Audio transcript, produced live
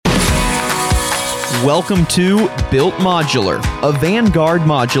Welcome to Built Modular, a Vanguard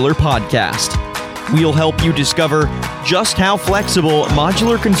modular podcast. We'll help you discover just how flexible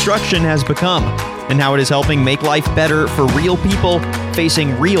modular construction has become and how it is helping make life better for real people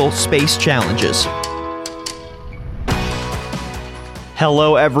facing real space challenges.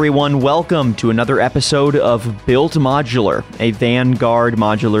 Hello, everyone. Welcome to another episode of Built Modular, a Vanguard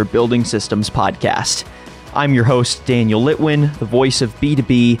modular building systems podcast. I'm your host, Daniel Litwin, the voice of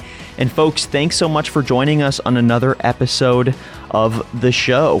B2B. And folks, thanks so much for joining us on another episode of the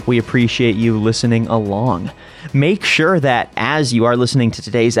show. We appreciate you listening along. Make sure that as you are listening to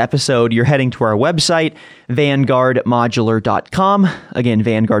today's episode, you're heading to our website, vanguardmodular.com. Again,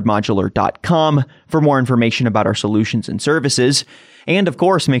 vanguardmodular.com for more information about our solutions and services. And of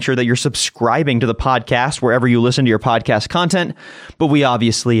course, make sure that you're subscribing to the podcast wherever you listen to your podcast content. But we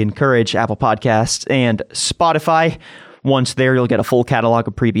obviously encourage Apple Podcasts and Spotify. Once there, you'll get a full catalog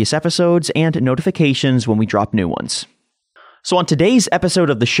of previous episodes and notifications when we drop new ones. So on today's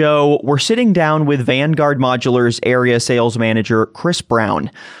episode of the show, we're sitting down with Vanguard Modular's area sales manager, Chris Brown,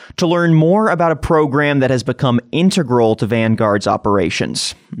 to learn more about a program that has become integral to Vanguard's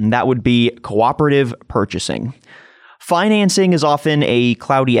operations. And that would be cooperative purchasing. Financing is often a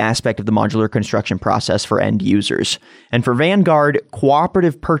cloudy aspect of the modular construction process for end users. And for Vanguard,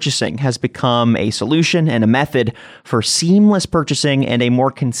 cooperative purchasing has become a solution and a method for seamless purchasing and a more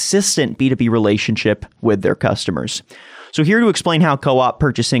consistent B2B relationship with their customers. So here to explain how co-op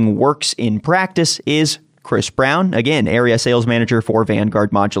purchasing works in practice is Chris Brown, again, area sales manager for Vanguard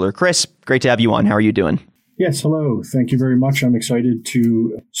Modular. Chris, great to have you on. How are you doing? Yes, hello. Thank you very much. I'm excited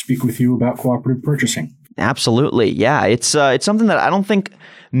to speak with you about cooperative purchasing. Absolutely. Yeah, it's something that I don't think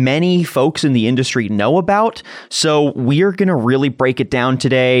many folks in the industry know about. So we're going to really break it down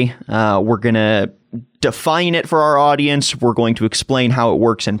today. We're going to define it for our audience. We're going to explain how it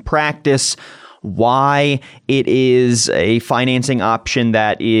works in practice, why it is a financing option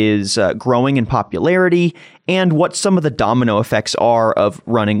that is growing in popularity, and what some of the domino effects are of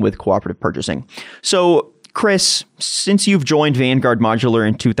running with cooperative purchasing. So Chris, since you've joined Vanguard Modular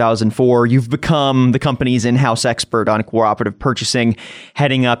in 2004, you've become the company's in-house expert on cooperative purchasing,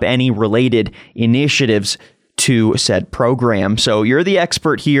 heading up any related initiatives to said program. So you're the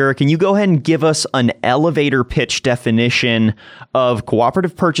expert here. Can you go ahead and give us an elevator pitch definition of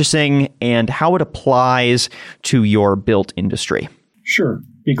cooperative purchasing and how it applies to your built industry? Sure,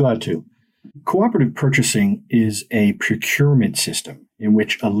 be glad to. Cooperative purchasing is a procurement system in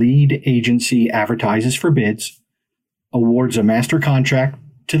which a lead agency advertises for bids, awards a master contract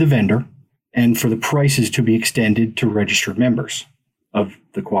to the vendor, and for the prices to be extended to registered members of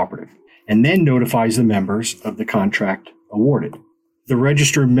the cooperative, and then notifies the members of the contract awarded. The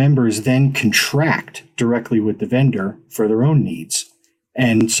registered members then contract directly with the vendor for their own needs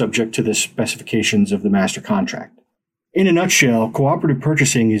and subject to the specifications of the master contract. In a nutshell, cooperative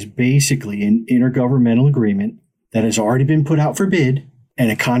purchasing is basically an intergovernmental agreement that has already been put out for bid and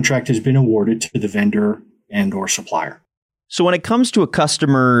a contract has been awarded to the vendor and or supplier. So when it comes to a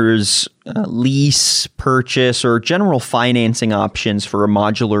customer's lease, purchase, or general financing options for a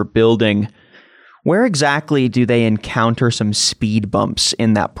modular building, where exactly do they encounter some speed bumps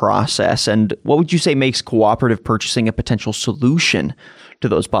in that process? And what would you say makes cooperative purchasing a potential solution to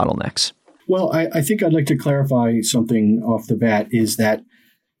those bottlenecks? Well, I think I'd like to clarify something off the bat is that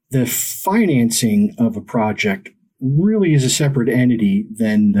the financing of a project really is a separate entity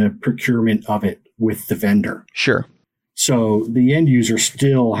than the procurement of it with the vendor. Sure. So the end user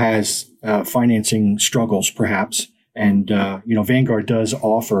still has financing struggles, perhaps. And, Vanguard does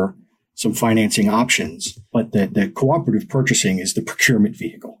offer some financing options, but the cooperative purchasing is the procurement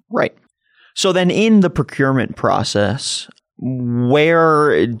vehicle. Right. So then in the procurement process,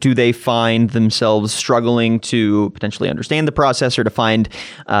 where do they find themselves struggling to potentially understand the process or to find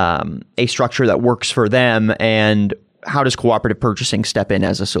a structure that works for them? And how does cooperative purchasing step in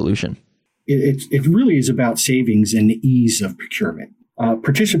as a solution? It really is about savings and ease of procurement.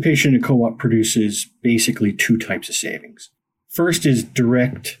 Participation in co-op produces basically two types of savings. First is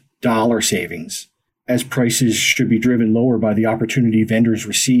direct dollar savings, as prices should be driven lower by the opportunity vendors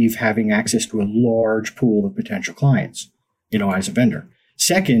receive having access to a large pool of potential clients, as a vendor.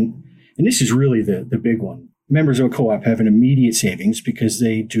 Second, and this is really the big one, members of a co-op have an immediate savings because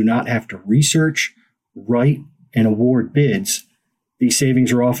they do not have to research, write, and award bids. These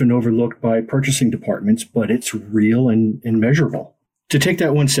savings are often overlooked by purchasing departments, but it's real and measurable. To take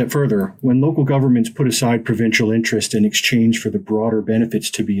that one step further, when local governments put aside provincial interest in exchange for the broader benefits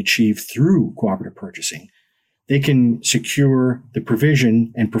to be achieved through cooperative purchasing, they can secure the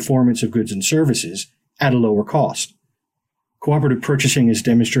provision and performance of goods and services at a lower cost. Cooperative purchasing has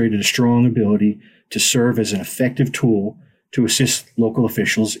demonstrated a strong ability to serve as an effective tool to assist local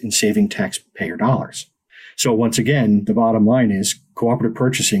officials in saving taxpayer dollars. So once again, the bottom line is cooperative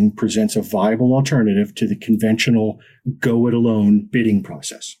purchasing presents a viable alternative to the conventional go-it-alone bidding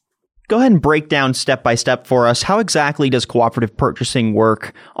process. Go ahead and break down step by step for us. How exactly does cooperative purchasing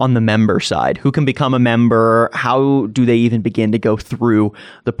work on the member side? Who can become a member? How do they even begin to go through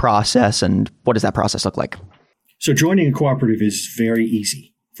the process? And what does that process look like? So joining a cooperative is very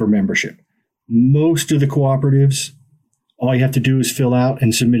easy for membership. Most of the cooperatives, all you have to do is fill out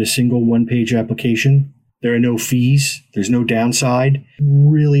and submit a single one-page application. There are no fees. There's no downside.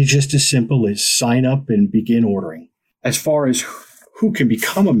 Really just as simple as sign up and begin ordering. As far as who can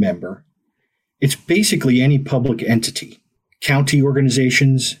become a member, it's basically any public entity, county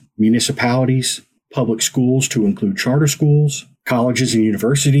organizations, municipalities, public schools to include charter schools, colleges and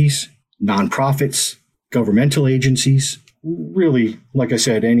universities, nonprofits, governmental agencies. Really, like I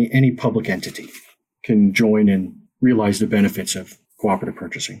said, any public entity can join and realize the benefits of cooperative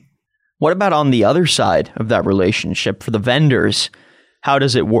purchasing. What about on the other side of that relationship for the vendors? How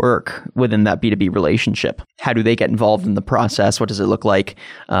does it work within that B2B relationship? How do they get involved in the process? What does it look like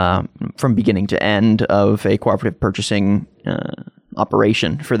from beginning to end of a cooperative purchasing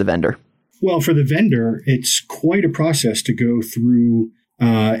operation for the vendor? Well, for the vendor, it's quite a process to go through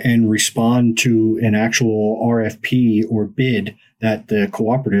and respond to an actual RFP or bid that the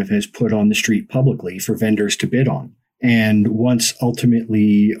cooperative has put on the street publicly for vendors to bid on. And once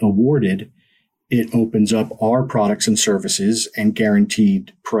ultimately awarded, it opens up our products and services and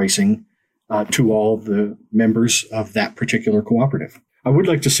guaranteed pricing to all the members of that particular cooperative. I would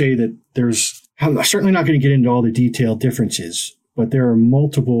like to say that I'm certainly not going to get into all the detailed differences, but there are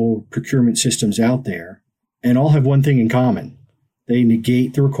multiple procurement systems out there, and all have one thing in common. They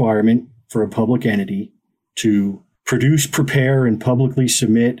negate the requirement for a public entity to produce, prepare, and publicly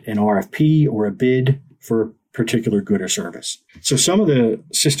submit an RFP or a bid for a particular good or service. So some of the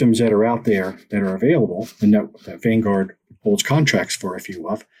systems that are out there that are available and that Vanguard holds contracts for a few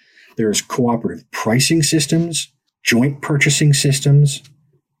of, there's cooperative pricing systems, joint purchasing systems,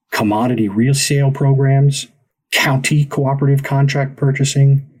 commodity resale programs, county cooperative contract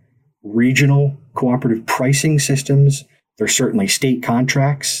purchasing, regional cooperative pricing systems. There's certainly state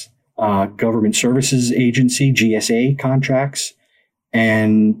contracts, government services agency, GSA contracts,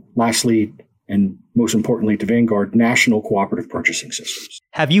 and lastly, and most importantly to Vanguard, national cooperative purchasing systems.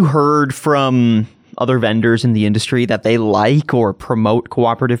 Have you heard from other vendors in the industry that they like or promote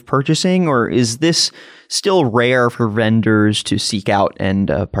cooperative purchasing, or is this still rare for vendors to seek out and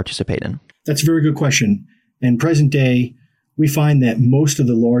participate in? That's a very good question. In present day, we find that most of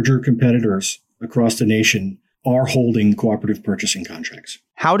the larger competitors across the nation are holding cooperative purchasing contracts.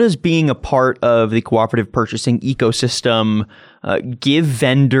 How does being a part of the cooperative purchasing ecosystem give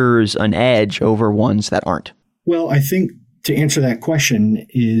vendors an edge over ones that aren't? Well, I think to answer that question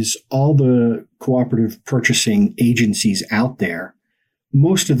is all the cooperative purchasing agencies out there,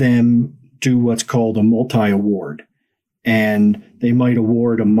 most of them do what's called a multi-award. And they might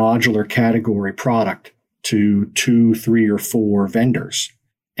award a modular category product to 2, 3, or 4 vendors.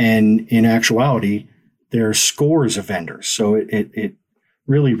 And in actuality, there are scores of vendors. So it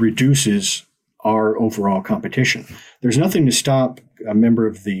really reduces our overall competition. There's nothing to stop a member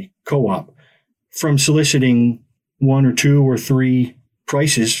of the co-op from soliciting 1 or 2 or 3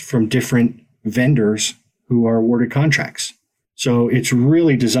 prices from different vendors who are awarded contracts. So it's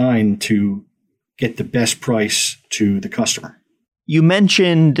really designed to get the best price to the customer. You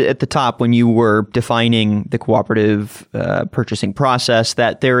mentioned at the top when you were defining the cooperative purchasing process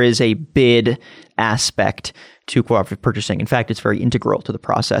that there is a bid aspect to cooperative purchasing. In fact, it's very integral to the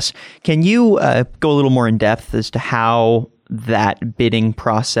process. Can you go a little more in depth as to how that bidding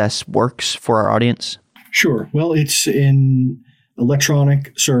process works for our audience? Sure. Well, it's an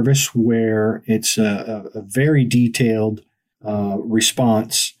electronic service where it's a very detailed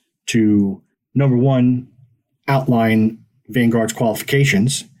response to, number one, outline Vanguard's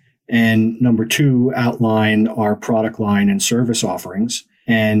qualifications, and number 2, outline our product line and service offerings.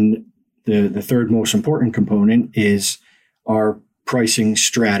 And the third most important component is our pricing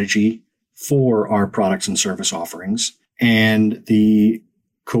strategy for our products and service offerings. And the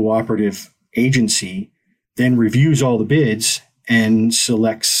cooperative agency then reviews all the bids and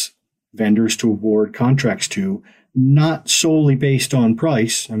selects vendors to award contracts to, not solely based on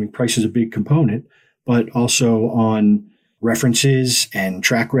price. I mean, price is a big component, but also on references and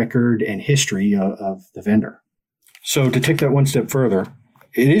track record and history of the vendor. So to take that one step further,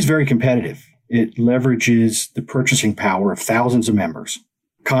 it is very competitive. It leverages the purchasing power of thousands of members.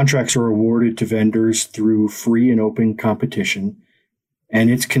 Contracts are awarded to vendors through free and open competition, and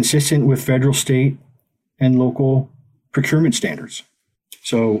it's consistent with federal, state, and local procurement standards.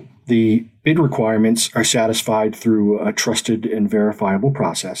 So the bid requirements are satisfied through a trusted and verifiable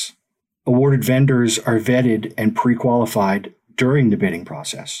process. Awarded vendors are vetted and pre-qualified during the bidding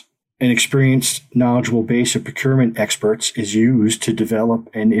process. An experienced, knowledgeable base of procurement experts is used to develop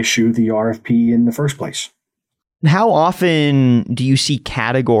and issue the RFP in the first place. How often do you see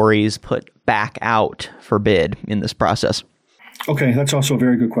categories put back out for bid in this process? Okay, that's also a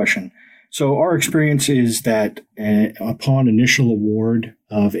very good question. So our experience is that upon initial award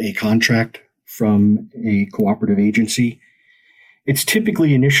of a contract from a cooperative agency, it's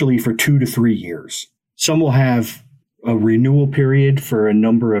typically initially for 2 to 3 years. Some will have a renewal period for a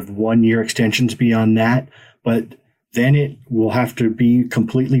number of 1-year extensions beyond that, but then it will have to be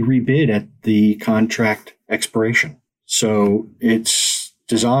completely rebid at the contract expiration. So it's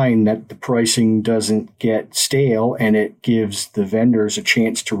designed that the pricing doesn't get stale and it gives the vendors a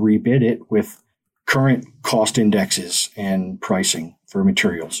chance to rebid it with current cost indexes and pricing for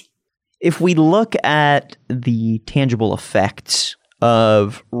materials. If we look at the tangible effects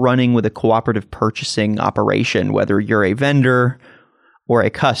of running with a cooperative purchasing operation, whether you're a vendor or a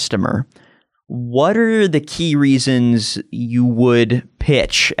customer, what are the key reasons you would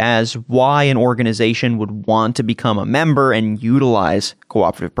pitch as why an organization would want to become a member and utilize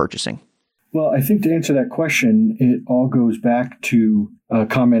cooperative purchasing? Well, I think to answer that question, it all goes back to a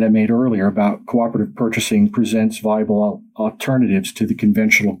comment I made earlier about cooperative purchasing presents viable alternatives to the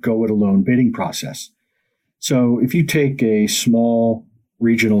conventional go-it-alone bidding process. So if you take a small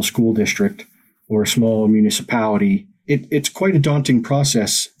regional school district or a small municipality, it's quite a daunting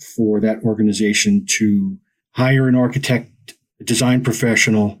process for that organization to hire an architect, a design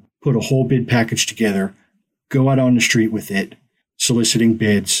professional, put a whole bid package together, go out on the street with it, soliciting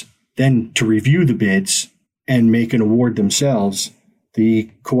bids, then to review the bids and make an award themselves. The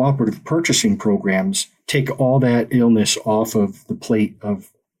cooperative purchasing programs take all that illness off of the plate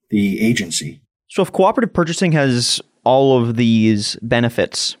of the agency. So if cooperative purchasing has all of these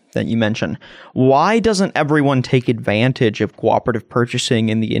benefits that you mentioned, why doesn't everyone take advantage of cooperative purchasing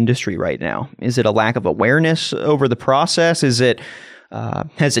in the industry right now? Is it a lack of awareness over the process? Is it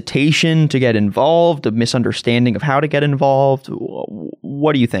hesitation to get involved, a misunderstanding of how to get involved?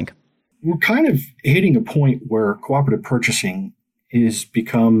 What do you think? We're kind of hitting a point where cooperative purchasing has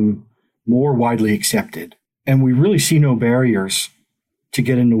become more widely accepted, and we really see no barriers to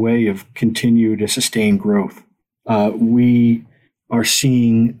get in the way of continued sustained growth. We are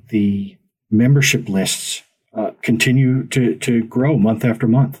seeing the membership lists continue to grow month after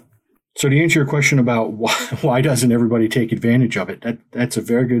month. So to answer your question about why doesn't everybody take advantage of it, that's a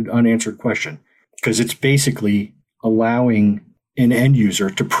very good unanswered question, because it's basically allowing an end user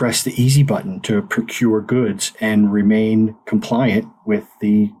to press the easy button to procure goods and remain compliant with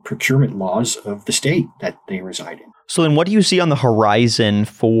the procurement laws of the state that they reside in. So then what do you see on the horizon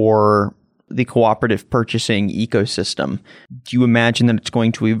for the cooperative purchasing ecosystem? Do you imagine that it's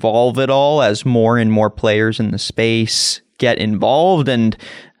going to evolve at all as more and more players in the space get involved and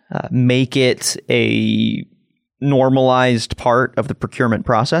make it a normalized part of the procurement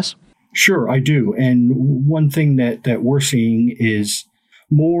process? Sure, I do. And one thing that we're seeing is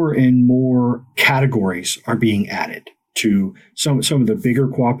more and more categories are being added to some of the bigger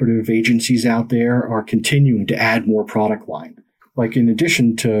cooperative agencies out there are continuing to add more product line. Like in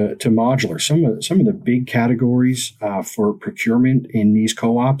addition to modular, some of the big categories for procurement in these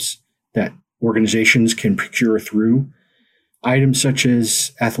co-ops that organizations can procure through, items such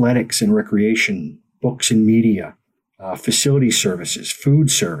as athletics and recreation, books and media, facility services, food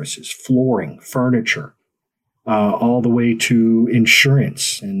services, flooring, furniture, all the way to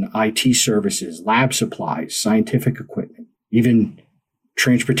insurance and IT services, lab supplies, scientific equipment, even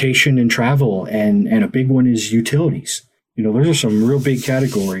transportation and travel, and a big one is utilities. You know, those are some real big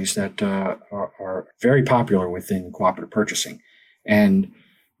categories that are very popular within cooperative purchasing. And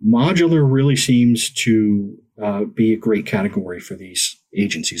modular really seems to be a great category for these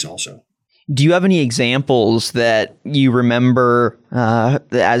agencies also. Do you have any examples that you remember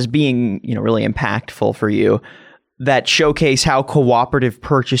as being, really impactful for you that showcase how cooperative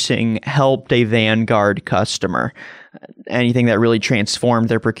purchasing helped a Vanguard customer? Anything that really transformed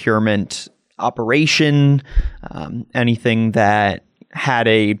their procurement operation? Anything that had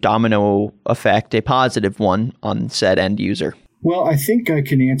a domino effect, a positive one on said end user? Well, I think I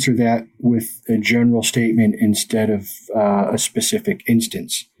can answer that with a general statement instead of a specific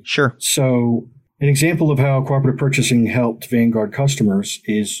instance. Sure. So An example of how cooperative purchasing helped Vanguard customers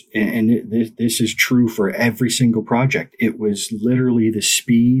is, and this is true for every single project, it was literally the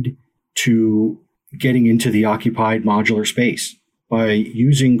speed to getting into the occupied modular space. By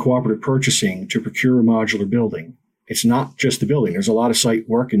using cooperative purchasing to procure a modular building, it's not just the building. There's a lot of site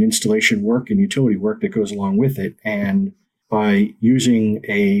work and installation work and utility work that goes along with it. And by using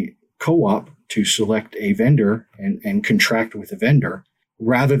a co-op to select a vendor and contract with a vendor,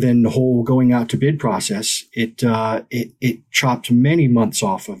 rather than the whole going out to bid process, it chopped many months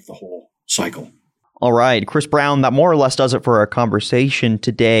off of the whole cycle. All right, Chris Brown, that more or less does it for our conversation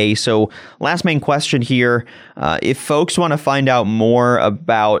today. So last main question here, if folks want to find out more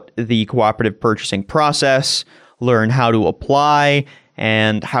about the cooperative purchasing process, learn how to apply,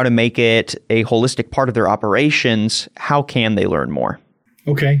 and how to make it a holistic part of their operations, how can they learn more?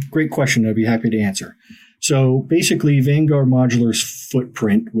 Okay, great question. I'd be happy to answer. So basically, Vanguard Modular's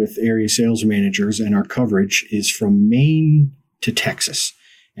footprint with area sales managers and our coverage is from Maine to Texas.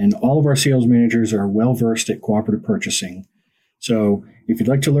 And all of our sales managers are well-versed at cooperative purchasing. So if you'd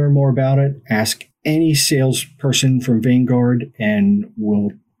like to learn more about it, ask any salesperson from Vanguard and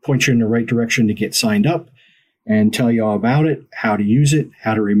we'll point you in the right direction to get signed up and tell you all about it, how to use it,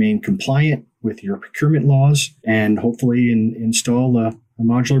 how to remain compliant with your procurement laws, and hopefully install a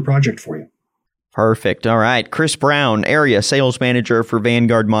modular project for you. Perfect. All right. Chris Brown, Area Sales Manager for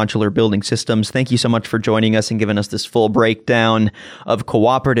Vanguard Modular Building Systems. Thank you so much for joining us and giving us this full breakdown of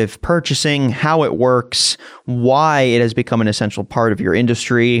cooperative purchasing, how it works, why it has become an essential part of your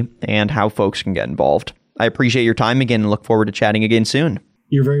industry, and how folks can get involved. I appreciate your time again and look forward to chatting again soon.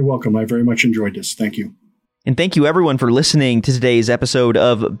 You're very welcome. I very much enjoyed this. Thank you. And thank you everyone for listening to today's episode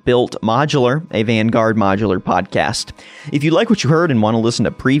of Built Modular, a Vanguard Modular podcast. If you like what you heard and want to listen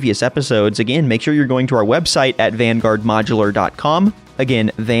to previous episodes, again, make sure you're going to our website at vanguardmodular.com. Again,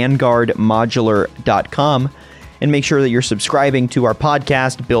 vanguardmodular.com. And make sure that you're subscribing to our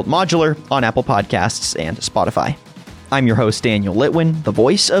podcast, Built Modular, on Apple Podcasts and Spotify. I'm your host, Daniel Litwin, the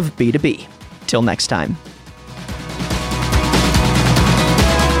voice of B2B. Till next time.